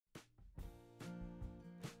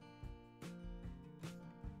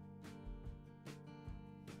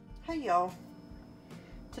Hey y'all,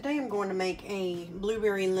 today I'm going to make a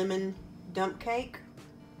blueberry lemon dump cake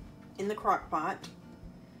in the crock pot,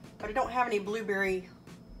 but I don't have any blueberry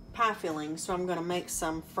pie filling, so I'm going to make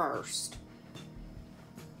some first.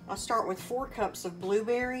 I'll start with 4 cups of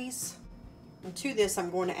blueberries, and to this I'm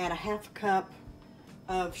going to add a half cup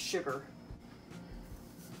of sugar.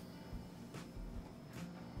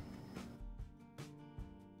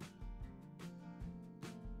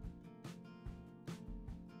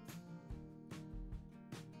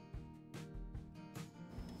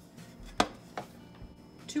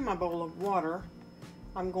 To my bowl of water,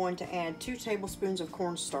 I'm going to add 2 tablespoons of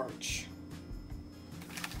cornstarch.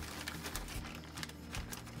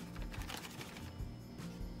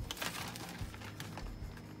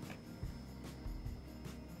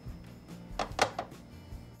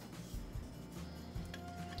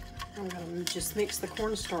 I'm going to just mix the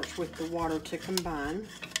cornstarch with the water to combine.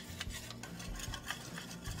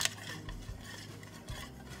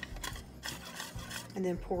 And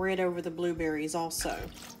then pour it over the blueberries also.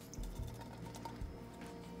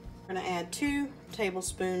 I'm going to add 2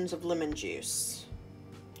 tablespoons of lemon juice.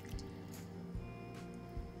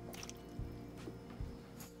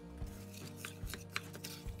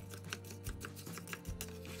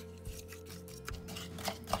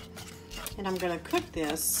 And I'm going to cook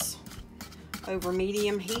this over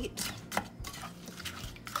medium heat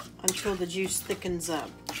until the juice thickens up.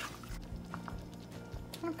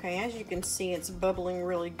 Okay, as you can see, it's bubbling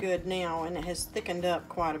really good now, and it has thickened up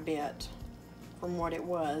quite a bit from what it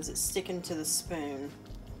was. It's sticking to the spoon.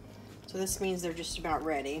 So this means they're just about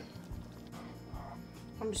ready.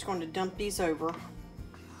 I'm just going to dump these over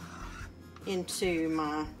into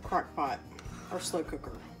my crock pot or slow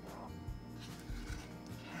cooker.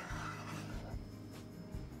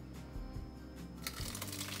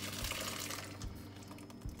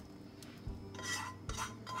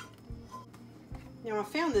 Now I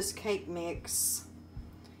found this cake mix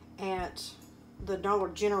at the Dollar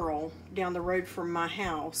General down the road from my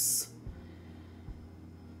house,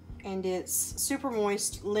 and it's super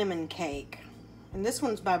moist lemon cake, and this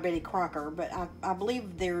one's by Betty Crocker, but I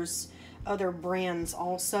believe there's other brands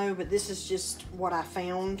also, but this is just what I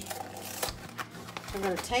found. I'm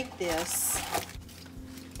going to take this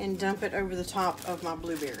and dump it over the top of my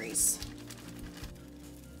blueberries.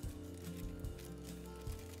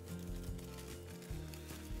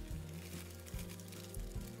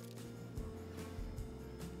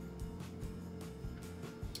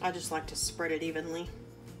 I just like to spread it evenly.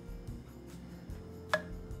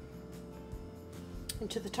 And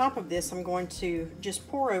to the top of this, I'm going to just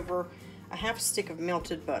pour over a half stick of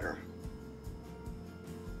melted butter.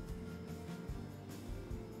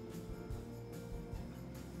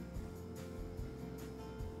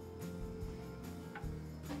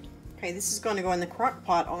 Okay, this is going to go in the crock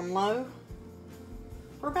pot on low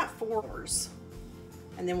for about 4 hours,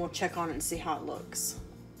 and then we'll check on it and see how it looks.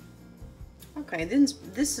 Okay, then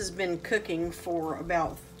this has been cooking for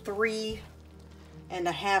about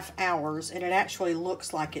 3.5 hours, and it actually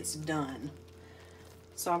looks like it's done.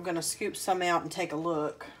 So I'm going to scoop some out and take a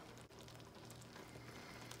look.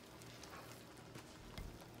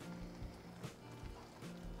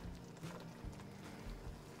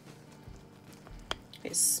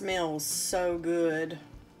 It smells so good.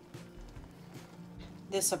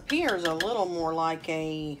 This appears a little more like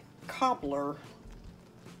a cobbler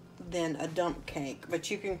than a dump cake, but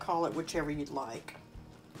you can call it whichever you'd like.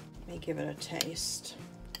 Let me give it a taste.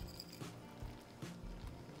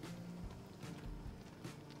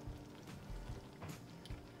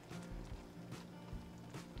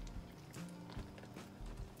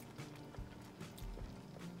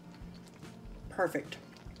 Perfect.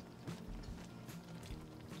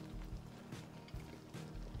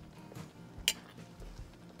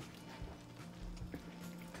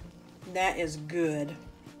 That is good.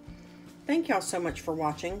 Thank y'all so much for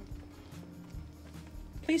watching.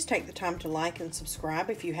 Please take the time to like and subscribe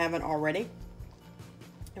if you haven't already,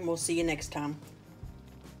 and we'll see you next time.